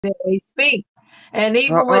that they speak. And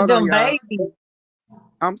even with Hold on, them y'all. babies,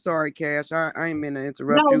 I'm sorry, Cash. I ain't mean to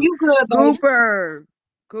interrupt no, you. you good, baby. Cooper.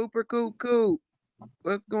 Cooper, Coop.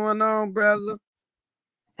 What's going on, brother?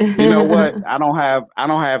 You know what? I don't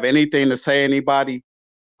have anything to say anybody.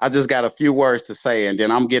 I just got a few words to say and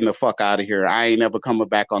then I'm getting the fuck out of here. I ain't never coming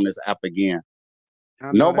back on this app again.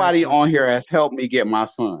 I know that's Nobody right. on here has helped me get my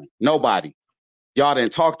son. Nobody. Y'all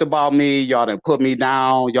done talked about me. Y'all done put me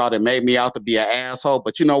down. Y'all done made me out to be an asshole.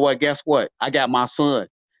 But you know what? Guess what? I got my son.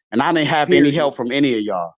 And I didn't have any Period. help from any of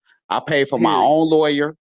y'all. I paid for my Period. own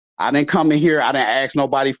lawyer. I didn't come in here. I didn't ask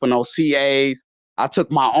nobody for no CAs. I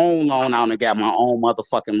took my own loan out and got my own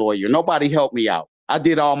motherfucking lawyer. Nobody helped me out. I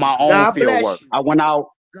did all my own God field bless work. you. I went out.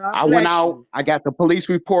 God I went bless out. you. I got the police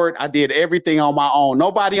report. I did everything on my own.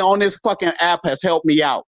 Nobody on this fucking app has helped me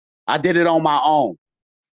out. I did it on my own.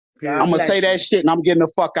 God I'm Period. gonna say bless that you. shit and I'm getting the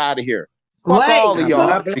fuck out of here. Fuck Wait, all of I know. y'all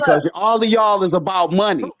God bless. because Cooper, all of y'all is about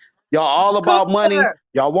money. Y'all all about money. Cooper,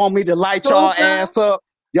 Y'all want me to light y'all Cooper, ass up.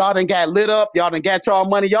 Y'all done got lit up. Y'all done got y'all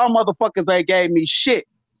money. Y'all motherfuckers ain't gave me shit.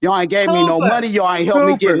 Y'all ain't gave me no Cooper, money. Y'all ain't helped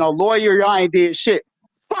me get Cooper. no lawyer. Y'all ain't did shit.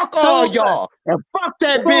 Fuck all Cooper, y'all and fuck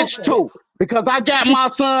that bitch Cooper. too. Because I got my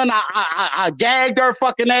son, I gagged her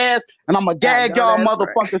fucking ass, and I'm gonna I gag know y'all that's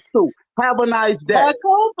right. motherfuckers too. Have a nice day. But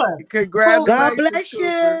Cooper, God Cooper, Congratulations, bless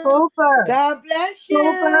Cooper. you. Cooper, God bless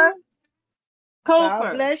Cooper, you. God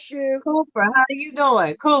Cooper, bless you. Cooper, how you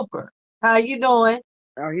doing? Cooper, how you doing?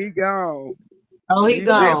 Oh, he gone. Oh, he He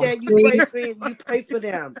Look at said, gone. that. You See? pray for him. You pray for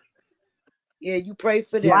them. Yeah, you pray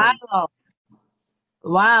for them. Wow,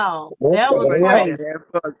 wow, What that the was Pray for hell? crazy. them. man,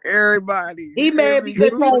 fuck everybody. He You hear mad me,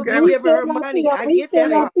 because Coop? Because people That been we giving was her sitting up money. here, I we get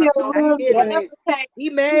that sitting up part. here So I real get you it. ain't everything. He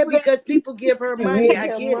People mad that because keep people give her money. give I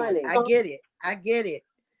him get it. money. I get it. I get it.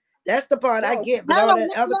 That's the part I No, get. But no, all no,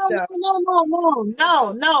 that other no, stuff, no, no, no, no,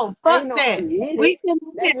 no, no, fuck ain't no how that. you hit We it. sitting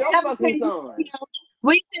up here That's your fucking advocating for son. him.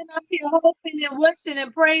 We sitting up here hoping and wishing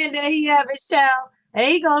and praying that he have his child. And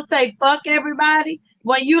he gonna say fuck everybody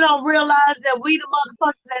when you don't realize that we the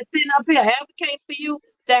motherfuckers that sitting up here advocating for you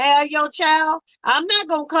to have your child. I'm not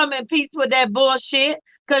gonna come in peace with that bullshit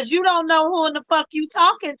because you don't know who in the fuck you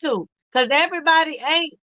talking to. Cause everybody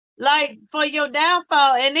ain't like for your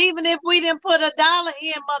downfall. And even if we didn't put $1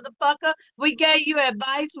 in, motherfucker, we gave you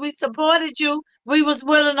advice. We supported you. We was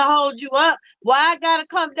willing to hold you up. Why I gotta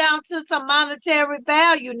come down to some monetary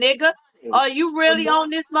value, nigga? Are you really on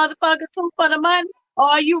this motherfucker too for the money? Or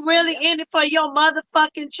are you really in it for your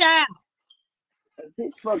motherfucking child?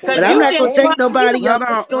 His fucking but Cause I'm you wife not just gonna and take brought me up. nobody Hold else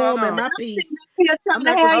for on, hold storming on. my I'm sitting peace. up here I'm trying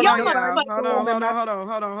not to gonna have Hold take your on, nobody y'all. for Hold on, motherfucking storming hold my on, peace. hold on,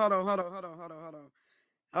 hold on, hold on, hold on, hold on, hold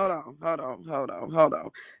on, hold on. Hold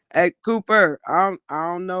on. Hey, Cooper, I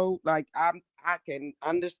don't know. Like I can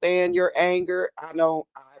understand your anger. I know.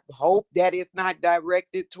 I hope that it's not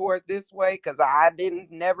directed towards this way, because I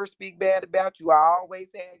didn't never speak bad about you. I always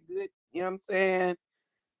had good, you know what I'm saying,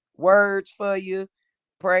 words for you.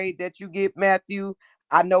 Pray that you get Matthew.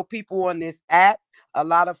 I know people on this app, a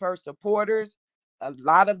lot of her supporters, a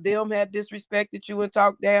lot of them had disrespected you and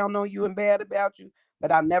talked down on you and bad about you,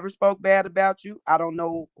 but I never spoke bad about you. I don't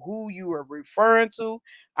know who you were referring to.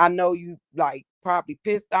 I know you like probably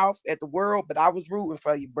pissed off at the world, but I was rooting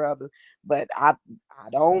for you, brother. But I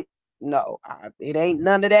don't know. It ain't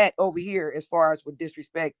none of that over here as far as with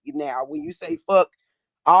disrespect. Now, when you say fuck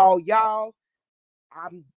all y'all,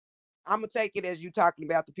 I'm I'm gonna take it as you talking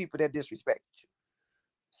about the people that disrespected you.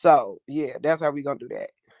 So yeah, that's how we gonna do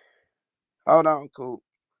that. Hold on, cool.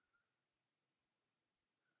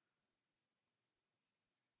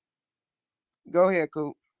 Go ahead,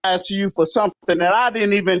 cool. To you for something that I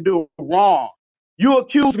didn't even do wrong. You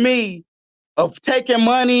accuse me of taking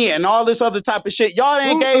money and all this other type of shit. Y'all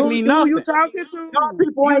ain't gave me Who you nothing. talking Y'all to?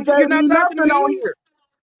 people ain't You're gave not me talking to nothing on me. here.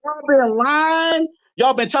 Y'all been lying.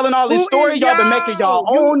 Y'all been telling all this Who story. is Y'all been making y'all y'all?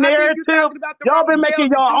 You, own I think you narrative. talking about the Y'all wrong been making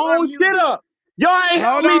Velvet. your You own shit unmuted. up. Y'all ain't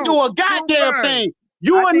helped Hold me on, do a goddamn Cooper. thing.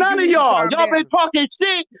 You I and think you none of need to y'all. calm Y'all been down. talking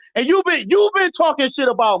shit, and you've been talking shit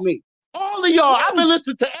about me. All of y'all. I've been Who?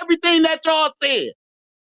 listening to everything that y'all said.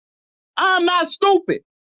 I'm not stupid.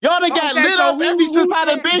 Y'all done got Okay, lit so up ever since who I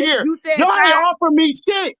done said been that? here. You said Y'all ain't Ty? offer me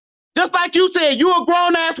shit. Just like you said, you a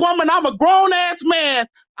grown ass woman. I'm a grown ass man.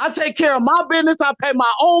 I take care of my business. I pay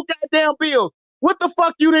my own goddamn bills. What the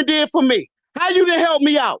fuck you done did for me? How you done help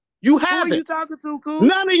me out? You Who are you haven't. talking to,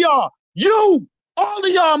 Coop? None of y'all. You. All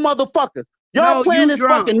of y'all motherfuckers. Y'all No, playing you this drunk.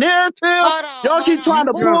 fucking narrative. Hold on, Y'all hold keep on. trying You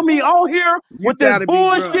to pull drunk. me on here You with this gotta be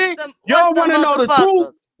drunk. bullshit. What's Y'all the want to know the truth?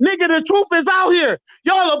 motherfuckers? Nigga, the truth is out here.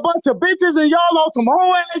 Y'all a bunch of bitches and y'all on some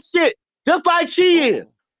whole ass shit. Just like she is.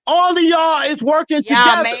 Ooh. All of y'all is working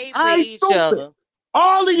Y'all together. made for I ain't each stupid. other.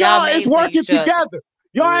 All of Y'all y'all is made for working each other. together.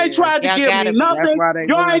 Y'all ain't Yeah, tried to Y'all give me gotta be. that's nothing. why they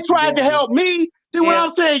Y'all ain't was tried to together. help me. See what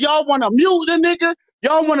I'm saying? Y'all want to mute the nigga?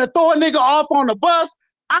 Y'all want to throw a nigga off on the bus?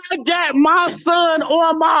 I got my son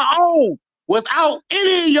on my own without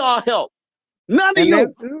any of y'all help. None of And you.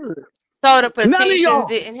 that's good. So the None of petitions y'all.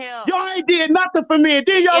 didn't help. Y'all ain't did nothing for me. And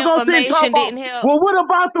then y'all The gonna sit and talk information about, didn't help. well, what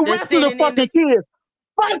about the The rest of the sitting in fucking the kids?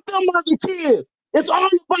 Fuck them other kids. It's all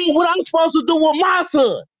about what I'm supposed to do with my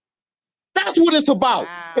son. That's what it's about.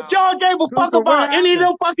 If wow, y'all gave a fuck Cooper, what about any of happened?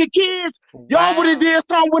 them fucking kids, y'all would have wow. did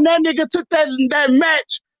something when that nigga took that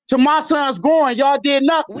match to my son's going. Y'all did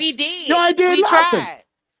nothing. We Y'all did. ain't did We nothing. tried.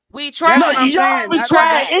 We That's No, what tried. I'm y'all saying. We haven't That's tried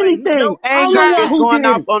tried. why anything. your We I'm anger the one is tried. who going did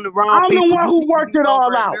off it. on the wrong I'm the people. one You who need to worked be it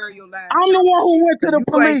all over and out. bury your lies I'm the type one of who shit. went to Cause the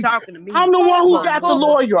you ain't police. talking to I'm me, the one who Cooper, got the Cooper,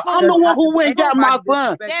 motherfucker. lawyer. I'm Cause the Cooper. one who went and ain't got my nobody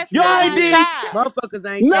son. disrespect That's you Y'all over ain't not our here. did child. Motherfuckers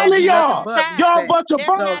ain't none showed That's of you not nothing y'all. our but Y'all child. respect. bunch of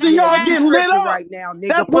That's So not bums and our yeah, y'all you getting child. lit tripping up. right now,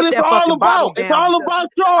 That's nigga. what Put it's that all fucking bottle about. It's down all because about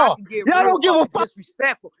listen, I y'all. can get Y'all real don't give a fucking fuck.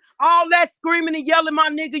 disrespectful. All that screaming and yelling, my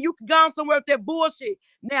nigga, you can go on somewhere with that bullshit.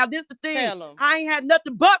 Now, this the thing. Tell them. I ain't had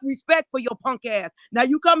nothing but respect for your punk ass. Now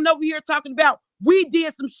you coming over here talking about we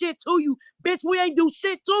did some shit to you. Bitch, we ain't do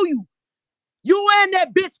shit to you. You and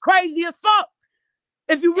that bitch crazy as fuck.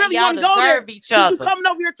 If you And really y'all want to go there, deserve each because you other. coming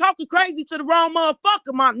over here talking crazy to the wrong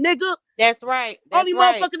motherfucker, my nigga. That's right. Only That's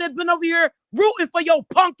right. motherfucker that's been over here rooting for your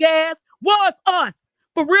punk ass was us.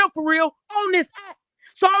 For real, on this app.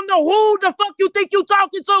 So I don't know who the fuck you think you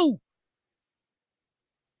talking to.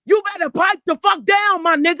 You better pipe the fuck down,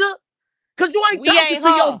 my nigga. Cause you ain't We talking ain't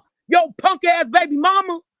to her. your punk ass baby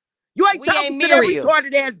mama. You ain't We talking ain't to that Muriel.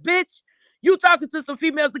 retarded ass bitch. You talking to some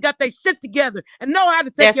females that got their shit together and know how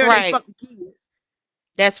to take That's care of their right. fucking kids.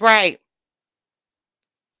 That's right.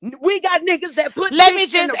 We got niggas that put Let me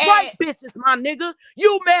dicks in just the right add. bitches, my nigga.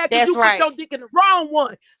 You mad because That's you put right. your dick in the wrong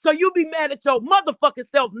one. So you be mad at your motherfucking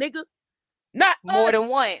self, nigga. Not More us. than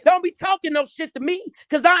once. Don't be talking no shit to me,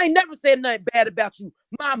 because I ain't never said nothing bad about you,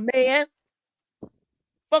 my mans.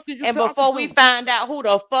 Fuck is you And talking before we to? found out who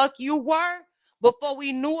the fuck you were, before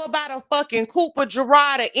we knew about a fucking Cooper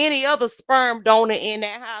Gerard or any other sperm donor in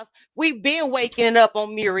that house, we been waking up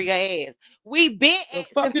on Muriel ass. We been The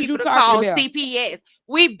asking fuck is you people to talking call about? CPS.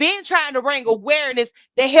 We been trying to bring awareness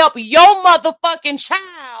to help your motherfucking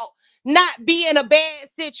child not be in a bad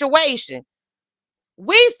situation.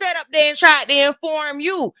 We sat up there and tried to inform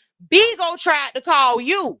you. Bigo tried to call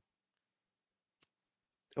you.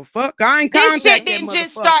 The fuck? I ain't This shit contact that didn't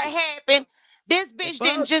just start motherfucker. happening. This The bitch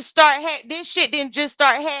didn't fuck? just start. This shit didn't just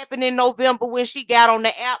start happening in November when she got on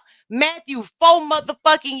the app. Matthew, 4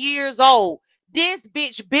 motherfucking years old. This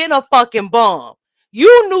bitch been a fucking bum.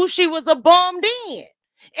 You knew she was a bum then,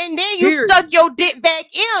 and then you stuck Period. your dick back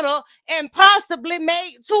in her and possibly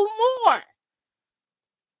made two more.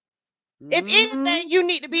 If Mm-hmm. anything, you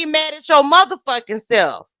need to be mad at your motherfucking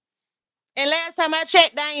self. And last time I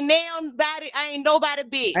checked, I ain't nobody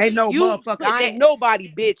bitch. Ain't no You motherfucker. put I ain't that.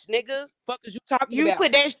 nobody, bitch, nigga. Fuck is you talking You about?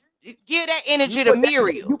 put that. Give that You energy to put that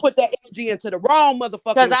you Muriel, put that energy into the wrong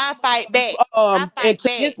cause motherfucking I fight back. I fight into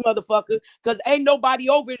back. this motherfucker, because ain't nobody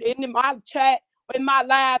over in my chat or in my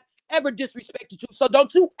live ever disrespected you. So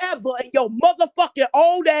don't you ever in your motherfucking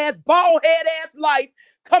old ass bald head ass life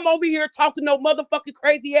come over here talking no motherfucking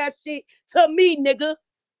crazy ass shit to me, nigga.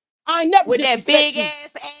 I ain't never With that disrespect big you.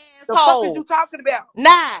 ass The fuck is you asshole. talking about?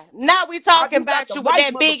 Now we talking You got about the you with right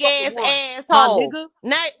that big motherfucking ass one, my asshole. nigga.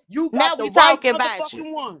 Now, You got now the we right talking about you.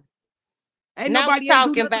 motherfucking one. Ain't Now we nobody ain't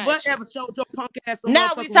do talking nothing but about you. ever showed your punk ass some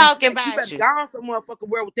Now we motherfucking talking respect. You about better you. go on some motherfucking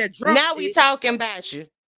world with that drunk Now we shit. talking about you.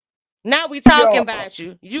 Now we talking Y'all, about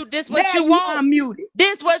you. You this what Now you you want? unmuted.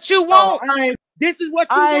 This what you y'all, want? This is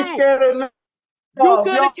what you I ain't want. scared of none of You y'all.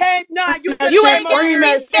 If could y'all have came, nah, you that could have You shit, came ain't over got bring to here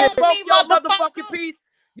be that and shit. scared of spoke me, your motherfucking motherfucker. piece.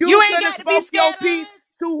 You You ain't could have got to be spoke scared your of piece us.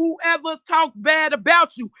 to whoever talked bad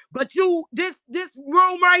about you. But you, this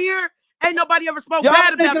room right here, ain't nobody ever spoke Y'all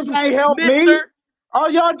bad about niggas you, ain't help me. mister.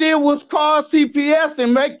 All y'all did was call CPS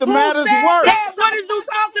and make the Who matters said worse. that? That's What a is you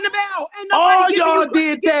fucking talking help. about? Ain't nobody All giving you y'all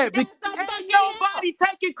credit. did that. That's a Ain't fucking help. nobody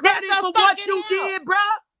taking That's credit a for what fucking you help. did,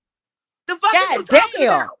 bruh. The fuck is you God talking damn.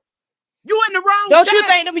 about? You in the wrong Don't you chat.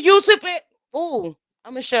 think them YouTube it? Ooh,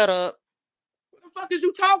 I'm gonna shut up. Who the fuck is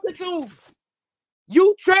you talking to?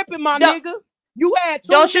 You tripping, my Don't, nigga. You had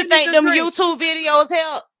too don't you many think to them drink. YouTube videos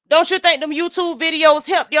help? Don't you think them YouTube videos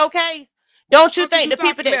help your case? Don't you Fuck is think you the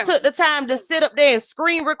people talking that about? took the time to sit up there and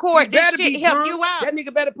screen He record this better shit be help drunk. you out? That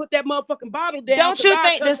nigga better put that motherfucking bottle down, Don't because you I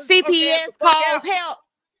think the cuss his punk ass CPS the fuck calls out. help?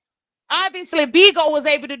 Obviously, Bigo was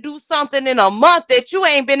able to do something in a month that you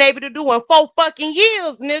ain't been able to do in 4 fucking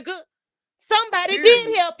years, nigga. Somebody did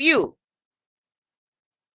Period. help you.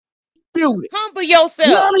 dispute it. Humble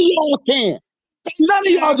None yourself. of y'all can. None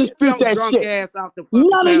of y'all Man, get dispute your that drunk shit. ass off the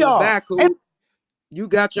fucking None of panel. y'all. Back And cool. You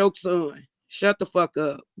got your son. Shut the fuck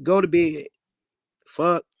up. Go to bed.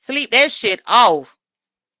 Fuck. Sleep that shit off.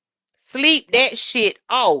 Sleep that shit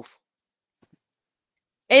off.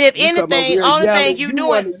 And if You come over anything, here only thing yelling. you You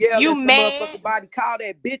doing, want to yell you at some mad, motherfucking body. Call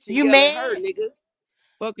that bitch and you yell at her, mad, nigga.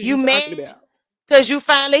 Fuck is you you talking mad, about? because you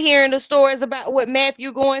finally hearing the stories about what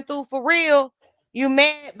Matthew going through for real. You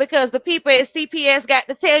mad because the people at CPS got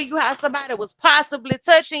to tell you how somebody was possibly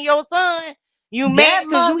touching your son. You That mad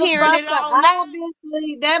because you hearing it motherfucker all now.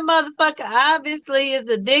 obviously is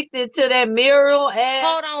addicted to that Muriel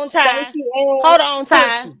ass, Hold on, Ty. Stacey ass Hold on,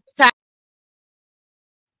 Ty. pussy. Ty.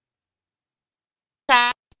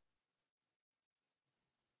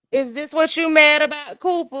 Is this what you mad about,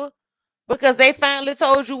 Cooper? Because they finally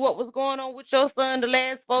told you what was going on with your son the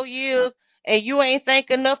last 4 years, and you ain't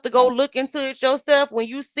think enough to go look into it yourself when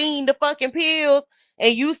you seen the fucking pills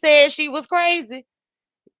and you said she was crazy.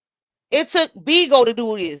 It took Bigo to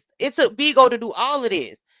do this. It took Bigo to do all of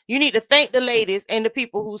this. You need to thank the ladies and the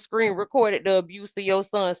people who screen recorded the abuse of your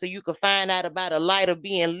son so you could find out about a lighter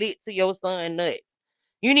being lit to your son nuts.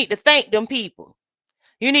 You need to thank them people.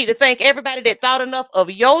 You need to thank everybody that thought enough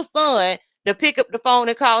of your son to pick up the phone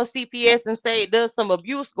and call CPS and say there's some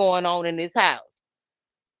abuse going on in this house.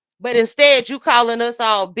 But instead, you calling us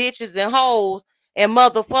all bitches and hoes and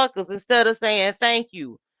motherfuckers instead of saying thank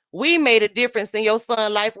you. We made a difference in your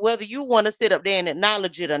son's life, whether you want to sit up there and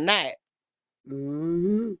acknowledge it or not.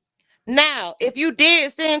 Mm-hmm. Now, if you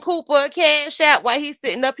did send Cooper a cash out while he's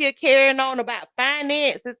sitting up here carrying on about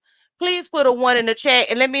finances, please put a one in the chat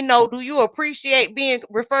and let me know, do you appreciate being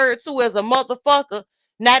referred to as a motherfucker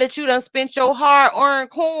now that you done spent your hard-earned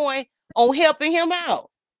coin on helping him out?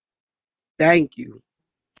 Thank you.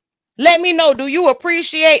 Let me know, do you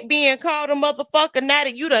appreciate being called a motherfucker now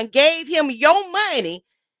that you done gave him your money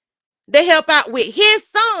to help out with his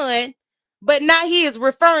son, but now he is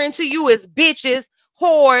referring to you as bitches,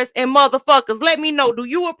 whores, and motherfuckers? Let me know, do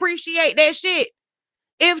you appreciate that shit?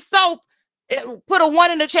 If so, put a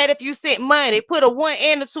one in the chat if you sent money. Put a one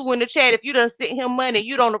and a two in the chat if you done sent him money.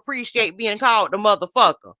 You don't appreciate being called the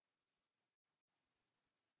motherfucker.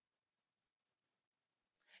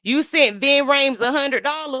 You sent Vin Rames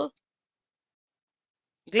 $100.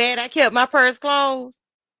 Glad I kept my purse closed.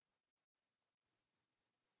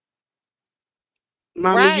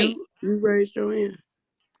 Mama, Right. you raised your hand.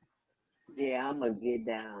 Yeah, I'm gonna get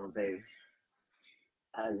down, baby.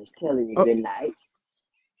 I was just telling you Oh, good night.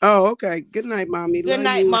 oh, okay. Good night, mommy. Good Love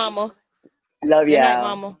night, you. mama. Love Good night, y'all.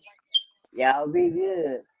 mama. Y'all be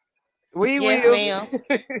good. We Yes, will. ma'am.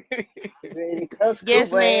 Ready to cuss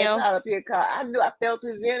Yes, Cooper ass ma'am. out up here. I knew I felt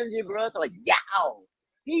his energy, bro. So like, y'all.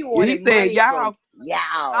 He He wanted said, money from y'all.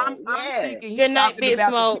 y'all. I'm Yeah. thinking he Good night, talking Big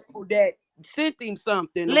about the Smoke. people that sent him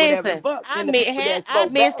something or whatever the Listen, fuck, and the people that I so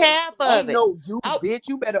missed bad. half of Ain't it. no you, Oh, bitch.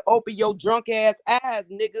 You better open your drunk ass eyes,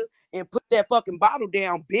 nigga, and put that fucking bottle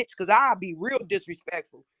down, bitch, because I'll be real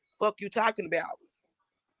disrespectful. Fuck you talking about,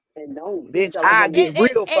 And don't bitch. tell us I what get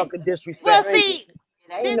real and fucking well, disrespectful. drinking. see,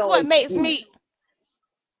 It ain't this no what makes excuse. me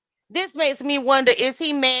this makes me wonder, is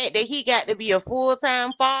he mad that he got to be a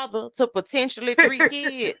full-time father to potentially three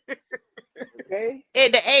kids Okay?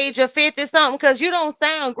 at the age of 50 something? Because you don't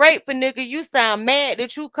sound great for nigga. You sound mad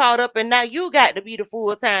that you caught up and now you got to be the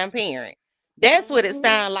full-time parent. That's what it Mm-hmm.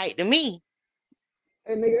 sounds like to me.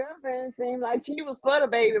 And the girlfriend seemed like she was for the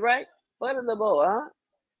baby, right? For the little boy, huh?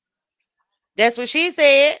 That's what she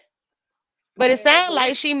said. But it Yeah, sounds so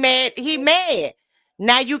like she mad. He mad.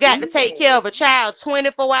 Now you got to he take care mad. of a child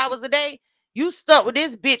 24 hours a day. You stuck with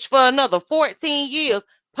this bitch for another 14 years,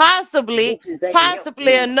 possibly, Bitches ain't help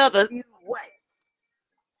possibly you. another, You what?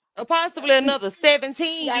 possibly another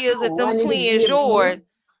You 17 got years if no them money to twins give yours, me.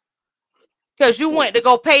 because you went to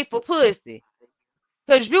go pay for pussy.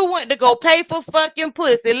 Because you went to go pay for fucking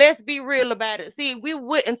pussy. Let's be real about it. See, we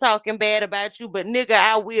wouldn't talking bad about you, but nigga,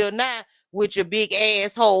 I will not with your big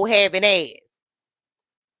asshole having ass.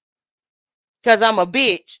 Because I'm a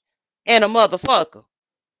bitch and a motherfucker.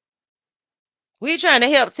 We trying to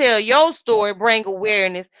help tell your story, bring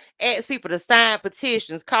awareness, ask people to sign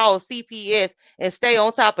petitions, call CPS, and stay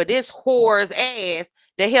on top of this whore's ass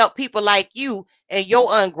to help people like you and your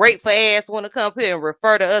ungrateful ass want to come here and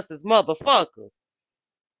refer to us as motherfuckers.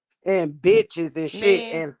 And bitches and shit,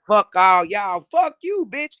 Man, and fuck all y'all. Fuck you,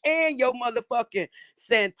 bitch, and your motherfucking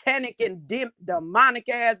satanic and demonic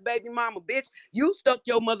ass baby mama, bitch. You stuck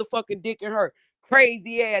your motherfucking dick in her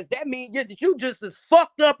crazy ass. That means you just as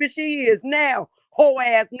fucked up as she is now, whole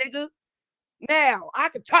ass nigga. Now I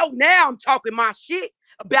can talk. Now I'm talking my shit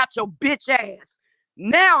about your bitch ass.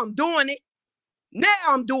 Now I'm doing it. Now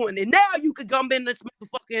I'm doing it. Now you could come in this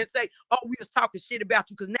motherfucker and say, "Oh, we was talking shit about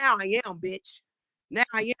you," because now I am, bitch. Now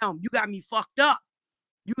I am. You got me fucked up.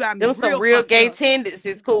 You got me them some real real fucked gay up.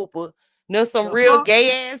 tendencies, Cooper. There's some The real fuck?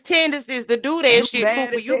 gay ass tendencies to do that You shit, mad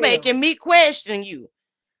Cooper. as You hell. making me question you.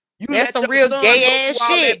 You That's let some your real son go gay ass through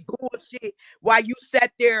all that shit. bullshit while you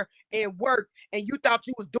sat there and worked and you thought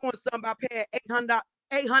you was doing something by paying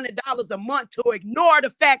 $800 a month to ignore the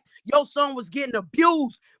fact your son was getting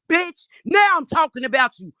abused, bitch. Now I'm talking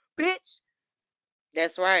about you, bitch.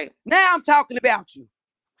 That's right. Now I'm talking about you.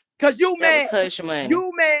 Cause you That was mad. hush money.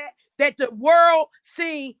 You mad that the world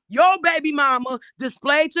seen your baby mama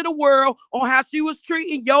displayed to the world on how she was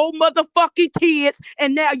treating your motherfucking kids.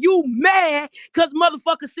 And now you mad because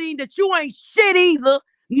motherfucker seen that you ain't shit either,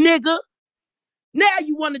 nigga. Now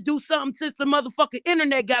you want to do something since the motherfucking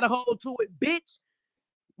internet got a hold to it, bitch.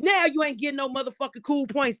 Now you ain't getting no motherfucking cool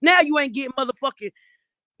points. Now you ain't getting motherfucking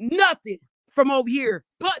nothing from over here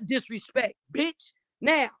but disrespect, bitch.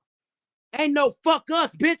 Now, ain't no fuck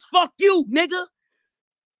us, bitch. Fuck you, nigga.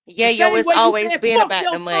 Yeah, The yo, same it's way you always said been fuck about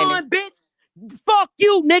your the money. son, bitch. Fuck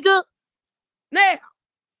you, nigga. Now,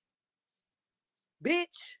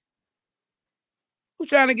 bitch. Who's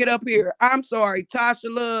trying to get up here? I'm sorry. Tasha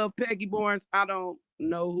Love, Peggy Barnes. I don't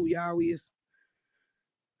know who y'all is.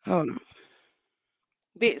 Hold on.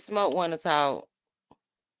 Big Smoke wanna talk.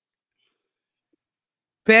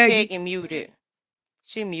 Peggy? Peggy muted.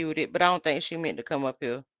 She muted, but I don't think she meant to come up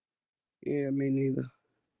here. Yeah, me neither.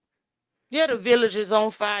 Yeah, the village is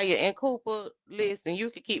on fire. And Cooper, listen,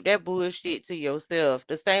 you can keep that bullshit to yourself.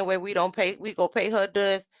 The same way we go pay her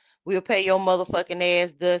dust, we'll pay your motherfucking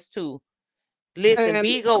ass dust too. Listen, Man,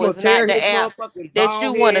 I'm Bigo gonna is not tear the his app motherfucking that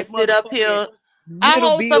you bald want to head sit up motherfucking here. I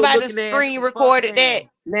middle hope bill somebody looking ass screen the fuck recorded that. down.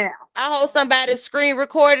 Now. I hope somebody screen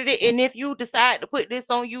recorded it. And if you decide to put this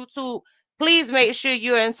on YouTube, please make sure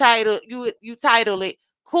you're entitled. You title it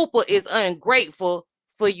 "Cooper is ungrateful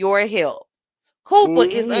for your help." Cooper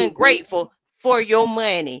is Mm-hmm. ungrateful for your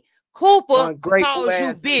money. Cooper Ungrateful calls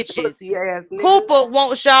you ass, bitches. pussy ass nigga. Cooper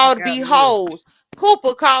wants y'all Fuck to be out of here. hoes.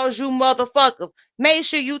 Cooper calls you motherfuckers. Make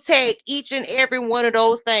sure you tag each and every one of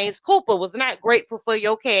those things. Cooper was not grateful for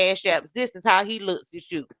your cash apps. This is how he looks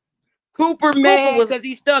at you. Cooper Cooper mad was because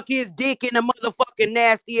he stuck his dick in a motherfucking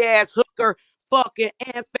nasty ass hooker, fucking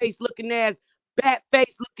ant face looking ass, bat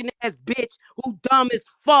face looking ass bitch who dumb as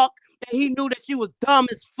fuck. And he knew that she was dumb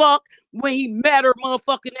as fuck when he met her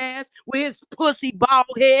motherfucking ass with his pussy bald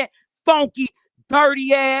head, funky,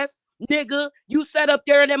 dirty ass. Nigga, you sat up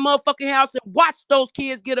there in that motherfucking house and watched those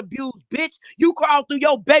kids get abused, bitch. You crawled through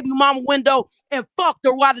your baby mama window and fucked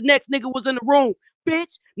her while the next nigga was in the room,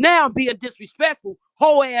 bitch. Now I'm being disrespectful,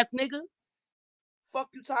 hoe ass nigga. Fuck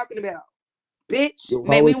you talking about, bitch? Yo,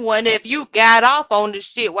 made how me it wonder if you got off on this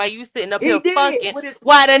shit while you sitting up He here did fucking with his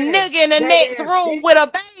while pussy the ass, nigga in the dead next ass room bitch. with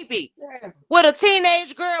a baby. Yeah, With a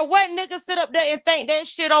teenage girl. What nigga sit up there and think that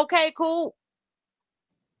shit okay, cool?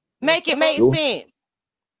 the Make it fuck? make yo sense.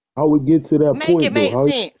 how we get to that Make it point though? make How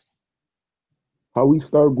sense. how we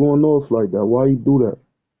start going off like that? Why you do that?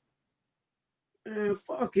 Man,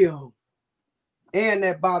 fuck him. And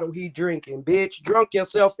that bottle he drinking, bitch. Drink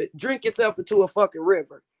yourself into a fucking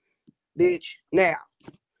river, bitch. Now,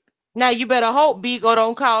 Now you better hope Bigo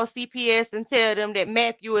don't call CPS and tell them that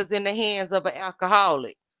Matthew is in the hands of an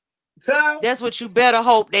alcoholic. huh? That's what you better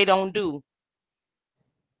hope they don't do.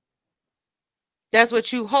 That's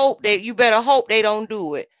what you better hope they don't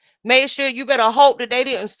do it. Make sure you better hope that they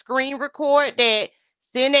didn't screen record that.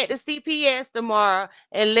 Send that to CPS tomorrow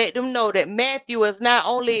and let them know that Matthew is not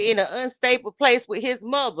only in an unstable place with his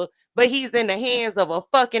mother, but he's in the hands of a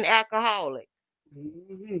fucking alcoholic.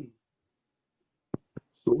 Mm-hmm.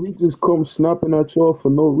 So we just come snapping at y'all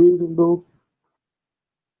for no reason though.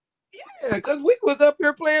 Yeah, cause we was up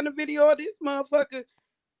here playing the video of this motherfucker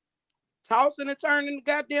tossing and turning the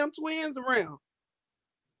goddamn twins around.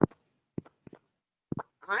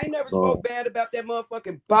 I ain't never spoke No. bad about that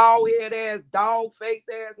motherfucking bald head ass, dog face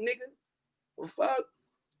ass nigga. Well, fuck.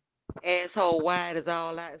 Asshole wide as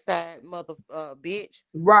all outside, mother bitch.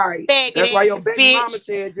 Right. Faggot That's why your ass baby mama bitch.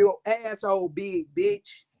 said your asshole big, bitch.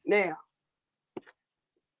 Now,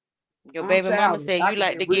 Your I'm baby mama childish. said I you can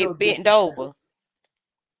like get to real get bent disrespectful. over.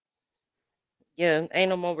 Yeah, ain't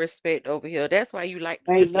no more respect over here. That's why you like.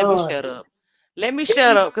 Ain't Let me none. shut up. Let me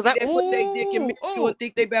shut up, cause Anybody I that put their dick in Matthew ooh. and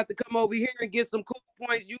think they about to come over here and get some cool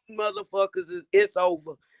points, you motherfuckers, it's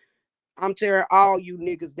over. I'm tearing all you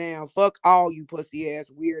niggas down. Fuck all you pussy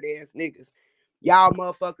ass, weird ass niggas. Y'all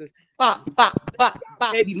motherfuckers, Bop bop bop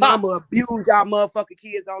bop baby bop. mama abuse y'all motherfucking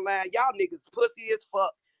kids online. Y'all niggas pussy as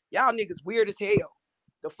fuck. Y'all niggas weird as hell.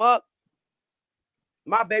 The fuck?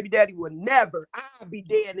 My baby daddy would never. I'll be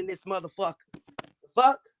dead in this motherfucker. The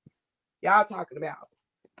fuck? Y'all talking about?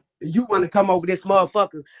 You want to come over this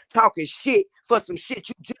motherfucker talking shit for some shit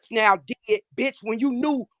you just now did, bitch, when you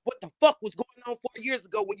knew what the fuck was going on 4 years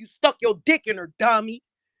ago when you stuck your dick in her, dummy.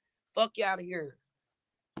 Fuck you out of here.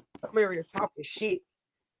 Come here talking shit.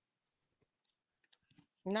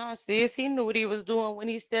 No, sis, he knew what he was doing when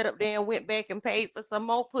he stood up there and went back and paid for some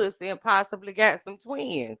more pussy and possibly got some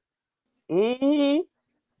twins. Mm-hmm.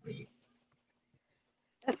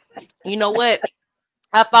 You know what?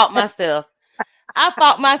 I fought myself. I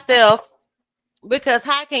fought myself because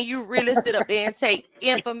how can you really sit up there and take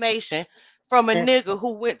information from a nigga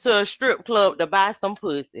who went to a strip club to buy some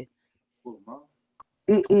pussy?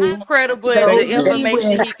 How Mm-mm. credible is So the Baby, he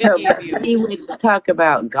information went he could give you? he went to talk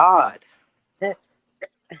about God.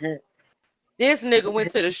 This nigga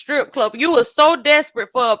went to the strip club. You were so desperate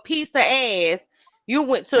for a piece of ass, you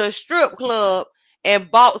went to a strip club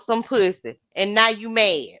and bought some pussy, and now you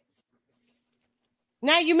mad.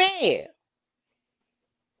 Now you mad.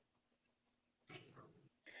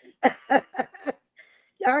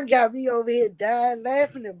 Y'all got me over here dying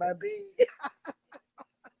laughing in my bed.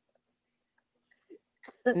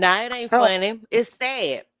 Nah, it ain't Oh, funny. It's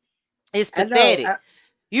sad. It's I know. pathetic.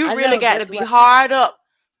 You I really know. got to That's be why. hard up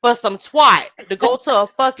for some twat to go to a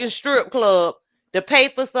fucking strip club to pay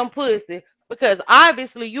for some pussy because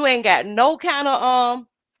obviously you ain't got no kind of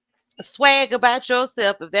swag about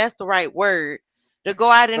yourself, if that's the right word, to go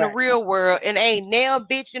out in the Right. real world and ain't nail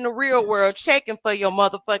bitch in the real world checking for your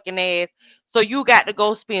motherfucking ass. So you got to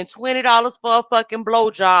go spend $20 for a fucking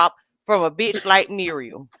blowjob from a bitch like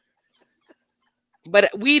Miriam.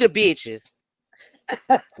 But we the bitches.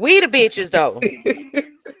 We the bitches though.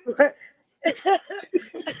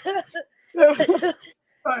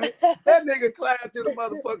 Right. That nigga climbed through the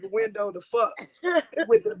motherfucking window to fuck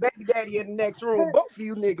with the baby daddy in the next room. Both of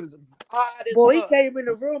you niggas hard as Boy, he fuck. came in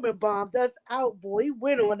the room and bombed us out. Boy, he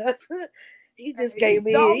went on us. He just Hey, he came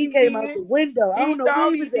in. thought He he came out did. the window. I don't He know where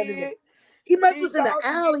thought he he was at in there. did. He must He was in the thought he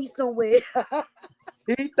alley somewhere.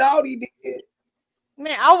 did. He thought he did.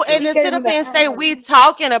 Man, and He to sit came in up the here and say alley. we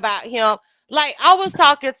talking about him. Like I was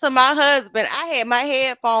talking to my husband. I had my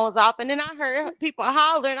headphones off and then I heard people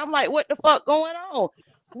hollering. I'm like, what the fuck going on?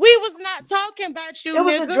 We was not talking about you, It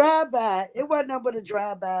was a nigga. drive by. It wasn't nothing but a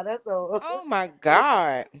drive by. That's all. Oh my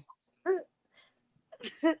God.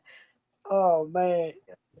 Oh man.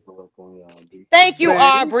 Thank you, Man,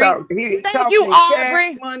 Aubrey. he Thank you, talking cash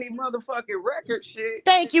Aubrey. money motherfucking record shit.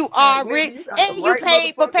 Thank you, Like, Aubrey. nigga, you got the And you right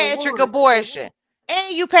paid for motherfucking Patrick one. abortion.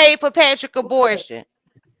 And you paid for Patrick abortion.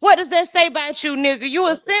 What does that say about you, nigga? You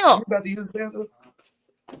a You simp. about to use pencil?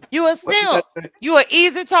 You a What you say? simp. You an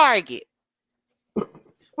easy target.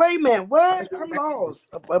 Wait a minute. What? I'm lost.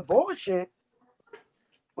 Abortion.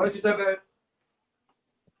 What you say, baby?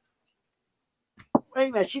 Wait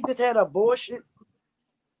a minute. She just had abortion.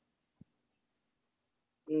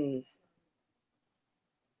 Mm.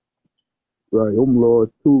 Right, I'm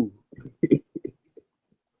lost too.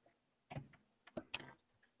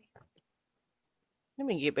 Let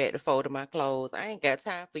me get back to folding my clothes. I ain't got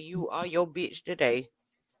time for you or your bitch today.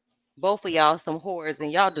 Both of y'all some whores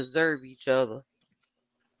and y'all deserve each other.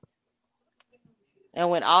 And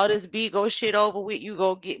when all this Bigo shit over with, you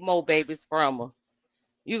go get more babies from her.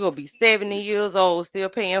 You gonna be 70 years old still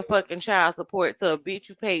paying fucking child support to a bitch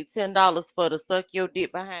you paid $10 for to suck your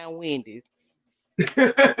dick behind Wendy's.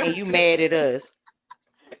 And you mad at us.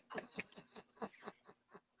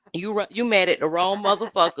 You mad at the wrong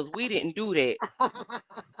motherfuckers. We didn't do that.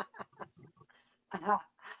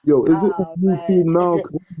 Yo, is it on Oh man. YouTube now?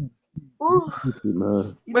 'Cause Ooh,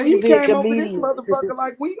 man. you But need to he be a came over this comedian. motherfucker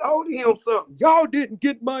like we owed him something. Y'all didn't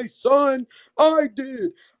get my son. I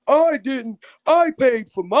did. I didn't. I paid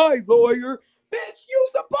for my lawyer. Bitch, you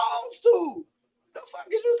supposed to. The fuck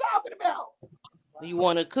is you talking about? You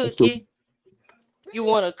want a So cookie? You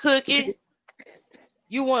want a cookie?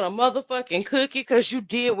 You want a motherfucking cookie because you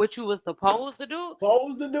did what you were supposed to do?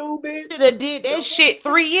 Supposed to do, Should bitch. have did The that fuck? shit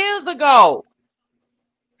 3 years ago.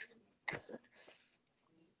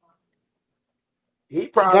 He He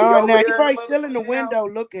probably gone over now. He there in the probably still in the motherfucking house window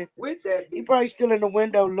looking. with that He bitch. probably still in the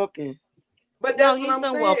window looking. But No, that's what he's I'm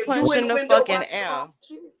somewhere saying. You in punching the the window fucking watching all air.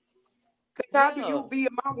 shit. Cause how do you Yeah. be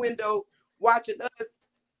in my window watching us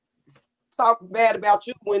talk bad about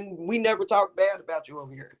you when we never talk bad about you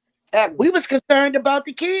over here? Ever. We was concerned about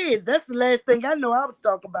the kids. That's the last thing I know. I was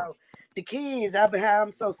talking about the kids. How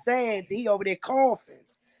I'm so sad that he over there coughing.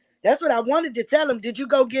 That's what I wanted to tell him. Did you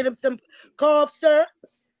go get him some cough syrup?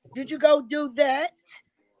 Did you go do that?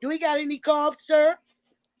 Do we got any cough syrup?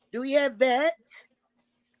 Do we have that?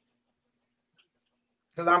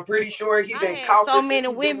 Cause I'm pretty sure he I been had so coughing since many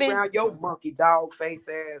he been women. around your monkey dog face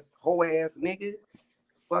ass, hoe ass nigga.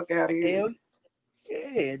 Fuck out of here. Hell,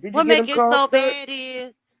 Yeah. Did you What get make them it cough so syrup? bad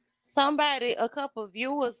is somebody, a couple of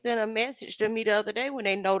viewers sent a message to me the other day when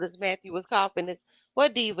they noticed Matthew was coughing. This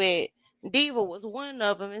what Diva at? Diva was one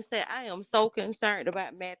of them and said, "I am so concerned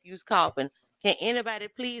about Matthew's coughing. Can anybody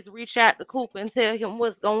please reach out to Cooper and tell him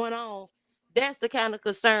what's going on?" That's the kind of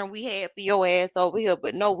concern we had for your ass over here.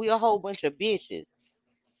 But no, we a whole bunch of bitches.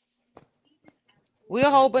 We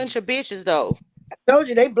a whole bunch of bitches though. I told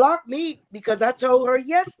you they blocked me because I told her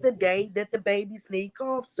yesterday that the babies need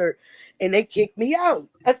cough syrup, and they kicked me out.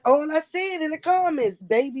 That's all I said in the comments.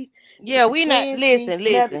 Baby, Yeah, the we not twins need listen,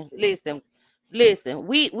 listen, medicine. listen, listen.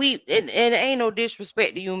 We and ain't no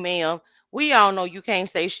disrespect to you, ma'am. We all know you can't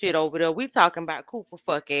say shit over there. We talking about Cooper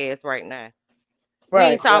fuck ass right now. We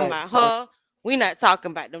ain't Right, talking right. about her. We not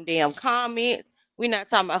talking about them damn comments. We not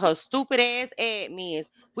talking about her stupid ass admins.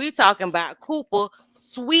 We talking about Cooper,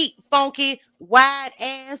 sweet, funky, wide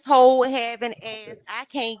asshole having ass. I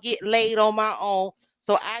can't get laid on my own,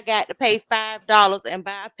 so I got to pay $5 and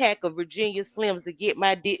buy a pack of Virginia Slims to get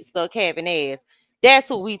my dick stuck having ass. That's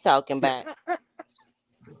who we talking about.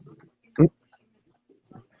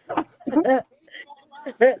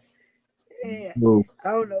 Yeah. Yo,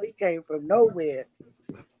 I don't know. He came from nowhere.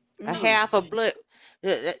 A Mm. half a blood.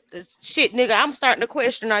 Shit, nigga, I'm starting to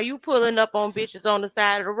question, are you pulling up on bitches on the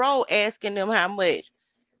side of the road asking them how much?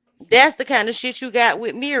 That's the kind of shit you got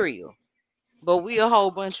with Muriel. But we a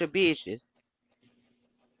whole bunch of bitches.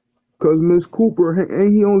 cause Miss Cooper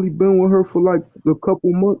ain't he only been with her for like a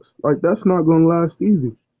couple months? Like that's not gonna last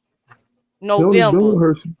either. He only been November. with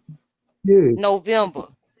her. Yeah, November.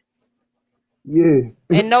 yeah.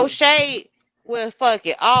 And no shade. Well, fuck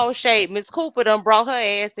it. All shade. Miss Cooper done brought her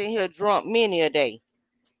ass in here drunk many a day.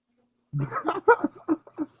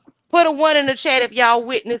 Put a one in the chat if y'all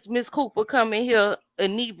witnessed Miss Cooper coming here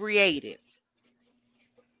inebriated.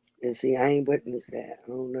 And see, I ain't witnessed that. I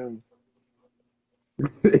don't know.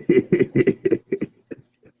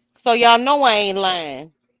 So y'all know I ain't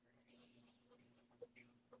lying.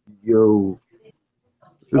 Yo,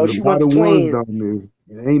 there's Oh, a she lot wants of ones twins. down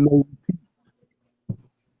there. It ain't no.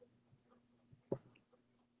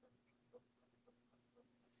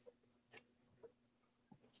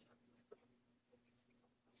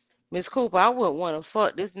 Miss Cooper, I wouldn't want to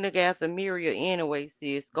fuck this nigga after Muriel anyway,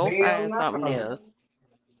 sis. Go Hell find something no. else.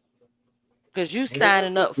 Cause you Hell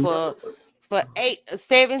signing up no. for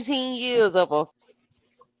 17 years of a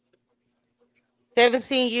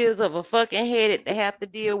 17 years of a fucking headache to have to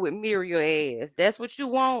deal with Muriel ass. That's what you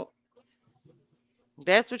want.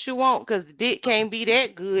 That's what you want. Cause the dick can't be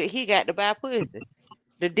that good. He got to buy pussy.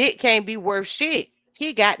 The dick can't be worth shit.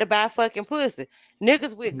 He got to buy fucking pussy.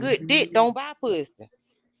 Niggas with good dick don't buy pussy.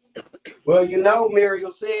 Well,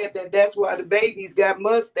 Muriel said that that's why the babies got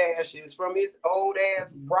mustaches from his old ass,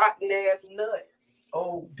 rotten ass nut.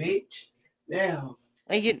 Old bitch. Now,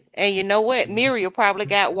 And you know what? Muriel probably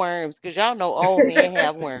got worms. Cause y'all know old men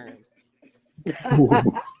have worms.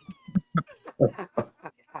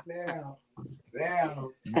 now,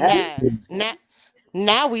 now. Now, now,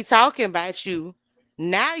 now we talking about you.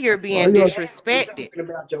 Now you're Why being y'all? Now we disrespected. talking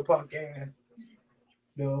about your punk ass.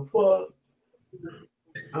 The fuck?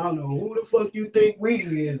 I don't know who the fuck you think we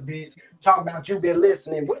is, bitch. Talk about you been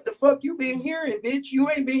listening. What the fuck you been hearing, bitch? You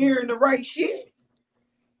ain't been hearing the right shit.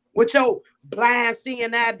 With your blind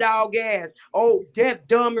seeing eye dog ass, old deaf,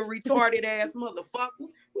 dumb, and retarded ass motherfucker.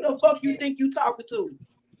 Who the fuck you think you talking to?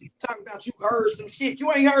 Talking about you heard some shit.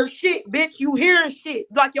 You ain't heard shit, bitch. You hearing shit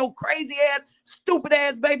like your crazy ass, stupid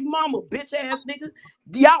ass baby mama, bitch ass nigga.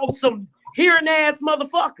 Y'all some hearing ass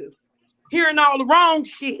motherfuckers. Hearing all the wrong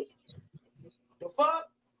shit. The fuck?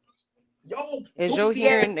 Yo, Is your goofy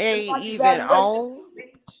ass hearing niggas aid like even evaluation on? too,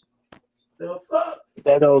 bitch. The fuck?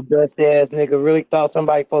 That old dusty ass nigga really thought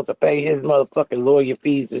somebody supposed to pay his motherfucking lawyer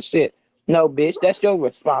fees and shit. No, bitch, that's your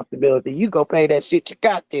responsibility. You go pay that shit your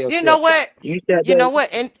goddamn You know self. what? You said You know that.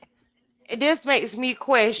 what? And this makes me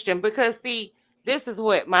question because see, this is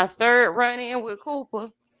what my third run in with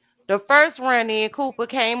Cooper. The first run in, Cooper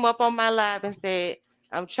came up on my live and said,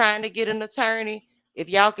 I'm trying to get an attorney. If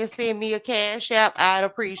y'all can send me a cash app, I'd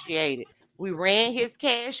appreciate it. We ran his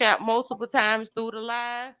cash app multiple times through the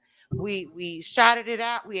live. We shouted it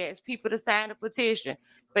out. We asked people to sign a petition.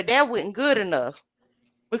 But that wasn't good enough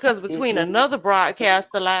because between Mm-mm. another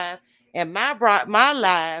broadcaster live and my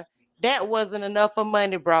live, that wasn't enough for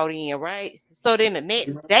money brought in, right? So then the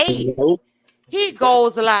next day, Nope. he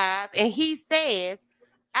goes live and he says,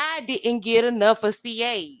 I didn't get enough of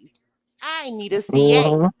CAs. I need a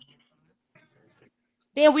CA. Mm-hmm.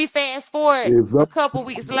 Then we fast forward If a I'm couple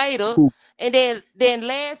weeks later, cool, and then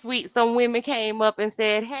last week some women came up and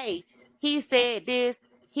said, "Hey, he said this.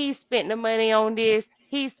 He spent the money on this.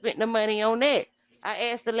 He spent the money on that." I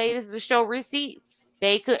asked the ladies to show receipts.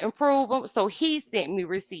 They couldn't prove them, so he sent me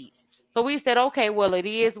receipts. So we said, okay, well, it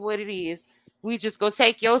is what it is. We just go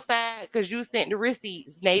take your side because you sent the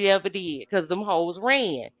receipts. They never did because them hoes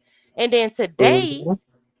ran. And then today, Mhm.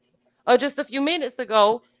 or just a few minutes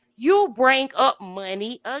ago, you bring up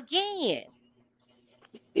money again.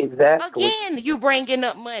 Exactly. Again, you bringing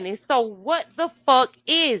up money. So what the fuck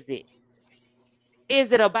is it?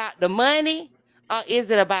 Is it about the money or is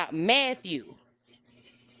it about Matthew?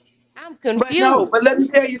 I'm But no, but confused. let me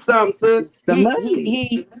tell you something, sis. It's the money.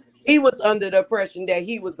 He was under the impression that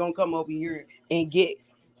he was gonna come over here and get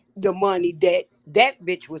the money that that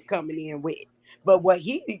bitch was coming in with. But what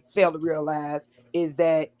he failed to realize is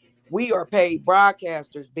that we are paid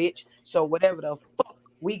broadcasters, bitch. So whatever the fuck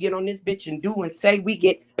we get on this bitch and do and say, we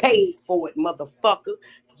get paid for it, motherfucker.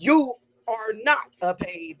 You are not a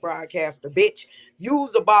paid broadcaster, bitch.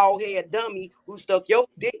 You's a bald head dummy who stuck your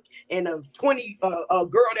dick in a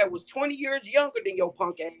girl that was 20 years younger than your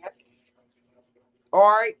punk ass. All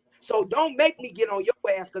right. So don't make me get on your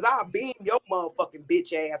ass because I'll beam your motherfucking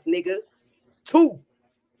bitch ass nigga too.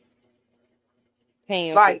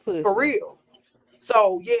 Paying for Like for pussy. real.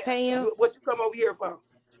 So yeah, Paying. what you come over here for?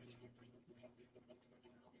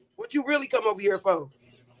 What you really come over here for?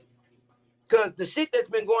 Cause the shit that's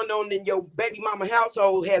been going on in your baby mama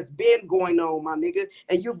household has been going on, my nigga,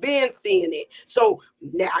 and you've been seeing it. So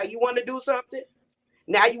now you want to do something?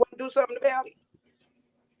 Now you want to do something about it?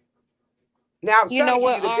 Now I was You trying know to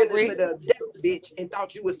give what, you the benefit Aubrey? of the doubt, bitch, and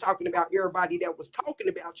thought you was talking about everybody that was talking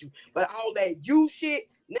about you. But all that you shit,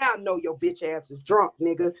 now I know your bitch ass is drunk,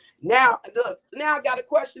 nigga. Now look, now I got a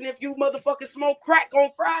question if you motherfucking smoke crack on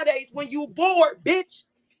Fridays when you bored, bitch.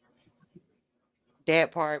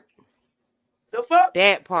 That part. The fuck?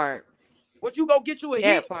 That part. Would you go get you a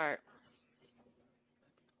hit? That part.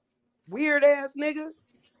 Weird ass nigga.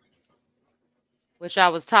 Which I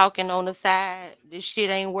was talking on the side. This shit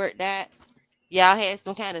ain't worked out. Y'all had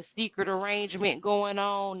some kind of secret arrangement going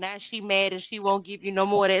on. Now she mad and she won't give you no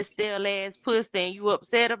more of that stale ass pussy and you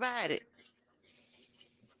upset about it.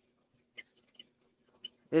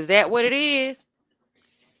 Is that what it is?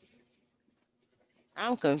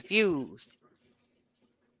 I'm confused.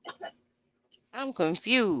 I'm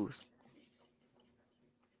confused.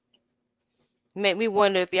 Make me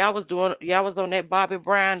wonder if y'all was on that Bobby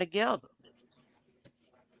Brown together.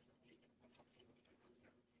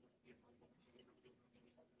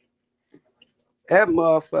 That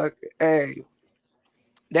motherfucker, hey,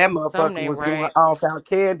 that motherfucker Something ain't was going right. off how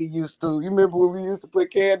Candy used to. You remember when we used to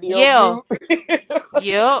put Candy on Yeah. mute?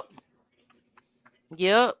 Yep.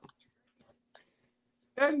 Yep.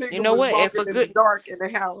 That You nigga know was what? And walking for in the good dark in the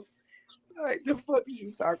house. Like, the fuck are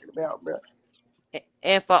you talking about, bro?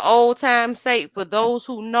 and for old time's sake, for those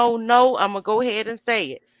who know, I'm gonna go ahead and say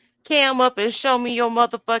it. Cam up and show me your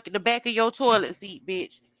motherfucking the back of your toilet seat,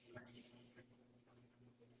 bitch.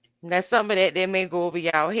 Now some of that may go over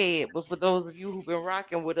y'all head, but for those of you who've been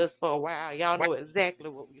rocking with us for a while, y'all know exactly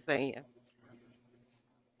what we're saying.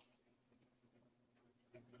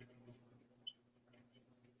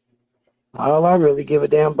 All I really give a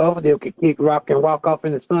damn, both of them could kick rock and walk off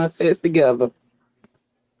in the sunsets together.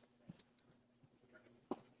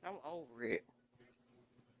 I'm over it.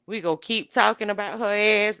 We gonna keep talking about her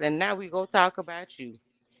ass, and now we gonna talk about you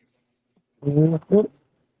Mhm.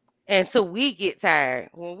 until we get tired.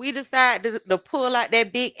 When we decide to pull out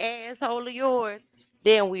that big asshole of yours,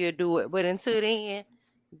 then we'll do it. But until then,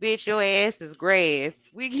 bitch, your ass is grass.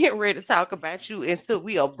 We getting ready to talk about you until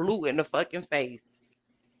we are blue in the fucking face.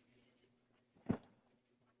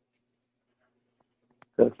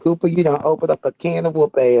 'Cause Cooper, you done opened up a can of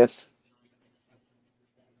whoop ass.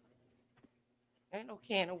 Ain't no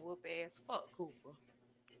can of whoop ass. Fuck Cooper.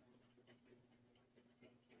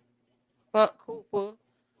 Fuck Cooper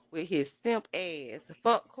with his simp ass.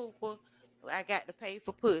 Fuck Cooper. I got to pay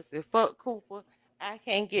for pussy. Fuck Cooper. I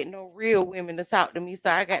can't get no real women to talk to me, so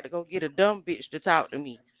I got to go get a dumb bitch to talk to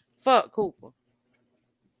me. Fuck Cooper.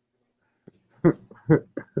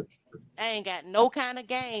 I ain't got no kind of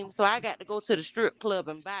game, so I got to go to the strip club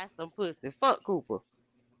and buy some pussy. Fuck Cooper.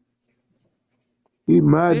 He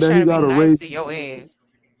mad Bitch that trying he to be gotta nice raise. to your ass.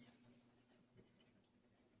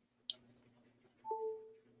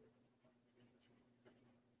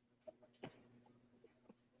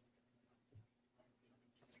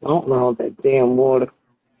 Don't run that damn water.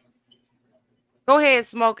 Go ahead,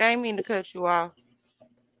 Smoke. I ain't mean to cut you off.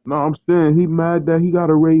 No, I'm saying he mad that he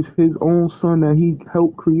gotta raise his own son that he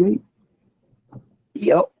helped create.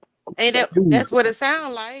 Yep. Ain't Dude, that's what it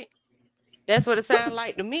sound like. That's what it sound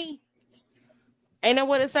like to me. Ain't that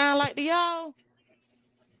what it sound like to y'all?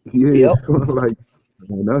 yeah, Yep. son, like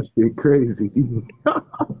Man, that shit crazy.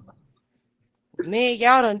 Man,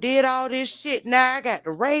 y'all done did all this shit. Now I got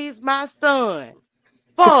to raise my son.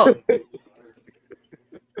 Fuck.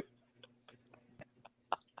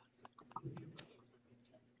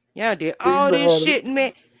 Y'all did He all this mad. shit,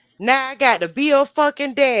 man. Now I got to be a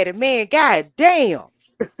fucking daddy, man. God damn.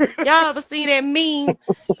 Y'all ever seen that meme?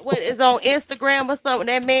 What is on Instagram or something?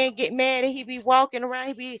 That man get mad and he be walking around.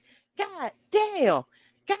 He be, God damn.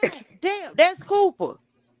 God damn. That's Cooper.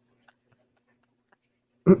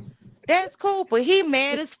 That's Cooper. He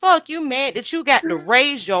mad as fuck. You mad that you got to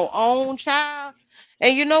raise your own child?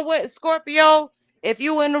 And you know what, Scorpio? If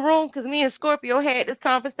you in the room, because me and Scorpio had this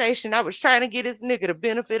conversation, I was trying to get this nigga the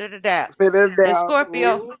benefit of the doubt. Fit us And down.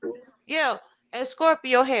 Scorpio, yeah, and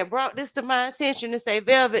Scorpio had brought this to my attention and say,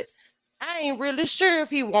 Velvet, I ain't really sure if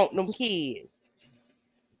he want them kids.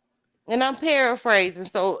 And I'm paraphrasing,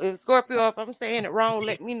 so if Scorpio, if I'm saying it wrong,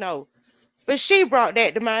 let me know. But she brought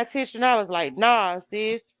that to my attention. I was like, nah,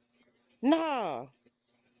 sis, nah.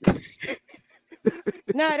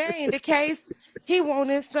 No, that ain't the case. He want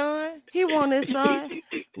his son. He want his son.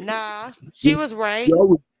 Nah, she was right. Y'all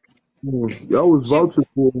was y'all was She vouching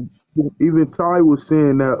for him. Even Ty was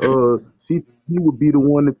saying that she he would be the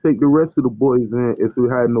one to take the rest of the boys in if we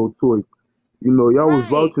had no choice. You know, y'all was right.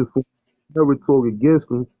 vouching for him, never talk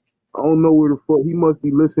against him. I don't know where the fuck he must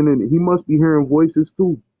be listening. He must be hearing voices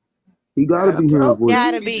too. He gotta I be hearing told voices. you,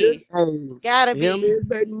 Gotta he just, be. hey, Gotta him and be. his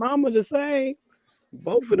baby mama the same.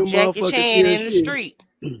 Both of them Jackie motherfuckers Chan hear in the shit. street.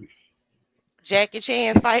 Jackie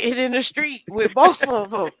Chan fighting in the street with both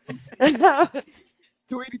of them.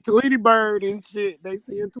 Tweety Bird and shit. They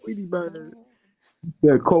seeing Tweety Bird.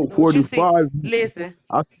 That Colt Don't you see? 45, Listen,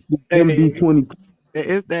 I see MD Hey, 20.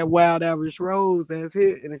 it's that Wild Irish Rose that's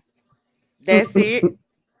hitting it. that's it.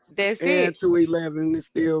 That's And it. 211 is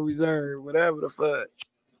still reserved. Whatever the fuck.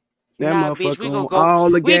 That Nah, bitch, motherfucker we gonna on go.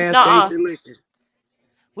 all the We gas nah. station liquor.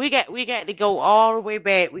 We got to go all the way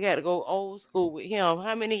back. We got to go old school with him.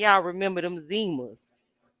 How many of y'all remember them Zimas?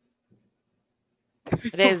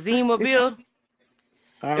 That Zima bill.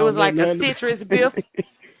 I It was don't know like a nothing citrus about bill.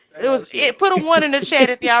 It was. It put a one in the chat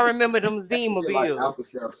if y'all remember them Zima bills.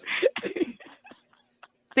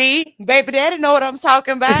 See, baby, daddy know what I'm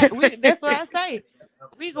talking about. We. That's what I say.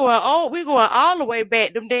 We going all the way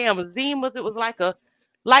back. Them damn Zimas. It was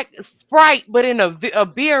like Sprite, but in a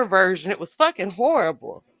beer version. It was fucking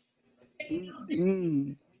horrible.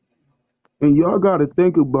 mm, And y'all gotta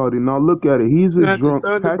think about it. Now look at it. He's a not the drunk.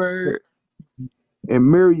 Thunderbird. And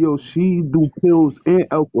Mario, she do pills and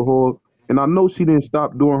alcohol. And I know she didn't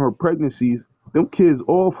stop during her pregnancies. Them kids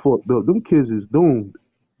all fucked up. Them kids is doomed.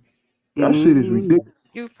 That shit is Mm, ridiculous.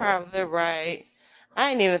 You probably right.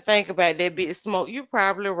 I ain't even think about that bit smoke. You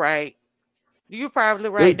probably right. You probably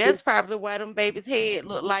right. They, That's probably why them babies' head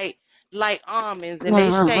look like almonds and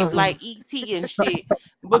they shape like ET and shit.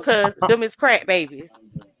 Because them is crack babies.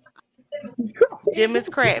 Them is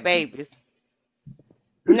crack babies.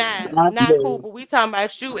 Nah, I not know. Cooper. We talking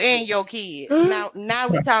about you and your kids. Now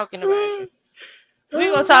we talking about you. We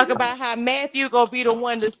gonna talk about how Matthew gonna be the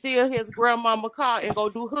one to steal his grandmama car and go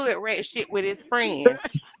do hood rat shit with his friends.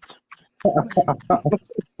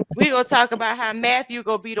 We gonna talk about how Matthew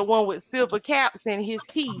gonna be the one with silver caps in his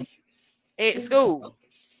teeth at school.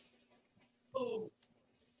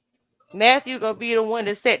 Matthew gonna be the one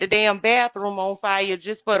that set the damn bathroom on fire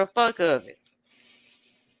just for the fuck of it.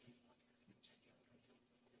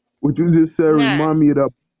 What you just said Nah, remind me of that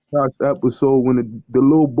last episode when the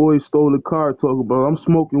little boy stole the car talking about I'm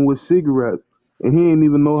smoking with cigarettes and he didn't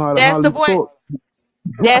even know how to that's the hardly boy. talk.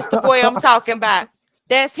 That's the boy I'm talking about.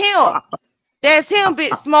 That's him. That's him,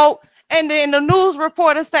 Big Smoke. And then the news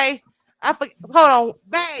reporter say, hold on,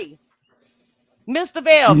 babe, Mr.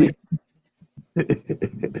 Velvet,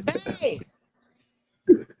 babe.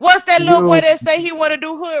 What's that little boy Yo, that say he want to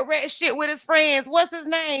do hood rat shit with his friends? What's his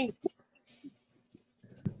name?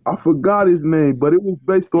 I forgot his name, but it was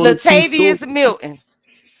based on a true story. Latavius Milton.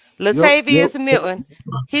 Yep, yep. Latavius Milton.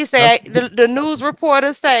 He That's, said the news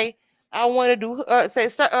reporter say I want to do say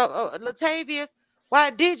sir, Latavius, why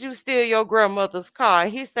did you steal your grandmother's car?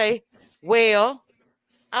 He say, well,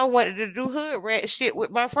 I wanted to do hood rat shit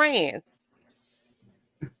with my friends.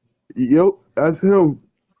 yep, that's him.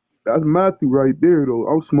 That's Matthew right there, though.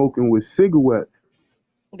 I'm smoking with cigarettes.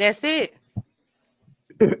 That's it.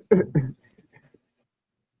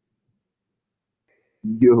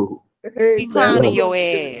 Yo, hey, We Matthew clowning yo, your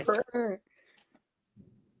gonna be in ass. the front.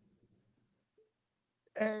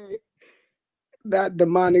 Hey, not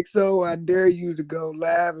demonic soul. I dare you to go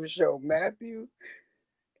live and show Matthew.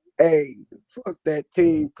 Hey, fuck that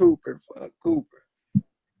team Cooper. Fuck Cooper.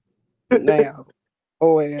 Now.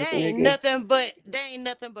 Oh They ass ain't nigga. nothing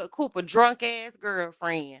but Cooper drunk ass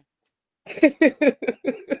girlfriend.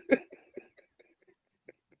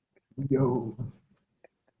 Yo,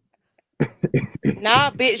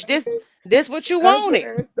 Nah, bitch, this what you I wanted.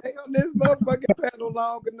 swear, stay on this motherfucking panel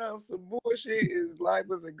long enough. Some bullshit is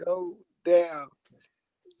liable to go down.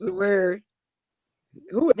 Swear.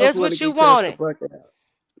 Who else This want to what you get cussed the wanted. fuck out?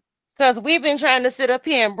 Cause we've been trying to sit up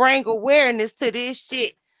here and bring awareness to this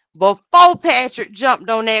shit before Patrick jumped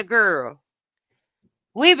on that girl.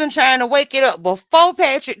 We've been trying to wake it up before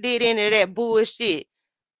Patrick did any of that bullshit.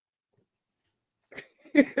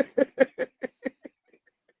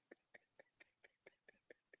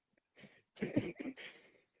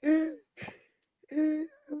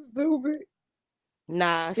 Stupid.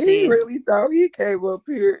 Nah, He sis. really thought he came up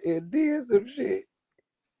here and did some shit.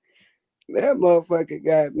 That motherfucker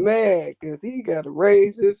got mad because he got to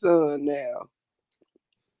raise his son now.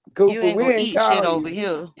 You Cooper, ain't we gonna ain't eat shit call over you.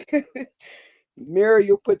 here. Mary,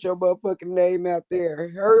 you put your motherfucking name out there.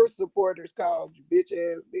 Her supporters called you, bitch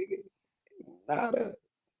ass nigga. Not us.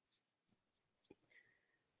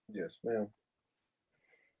 Yes, ma'am.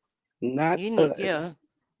 Not You us. yeah.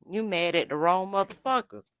 You mad at the wrong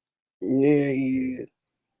motherfuckers. Yeah, yeah.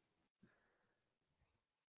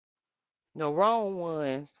 The wrong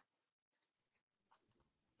ones.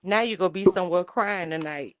 Now you gonna be somewhere crying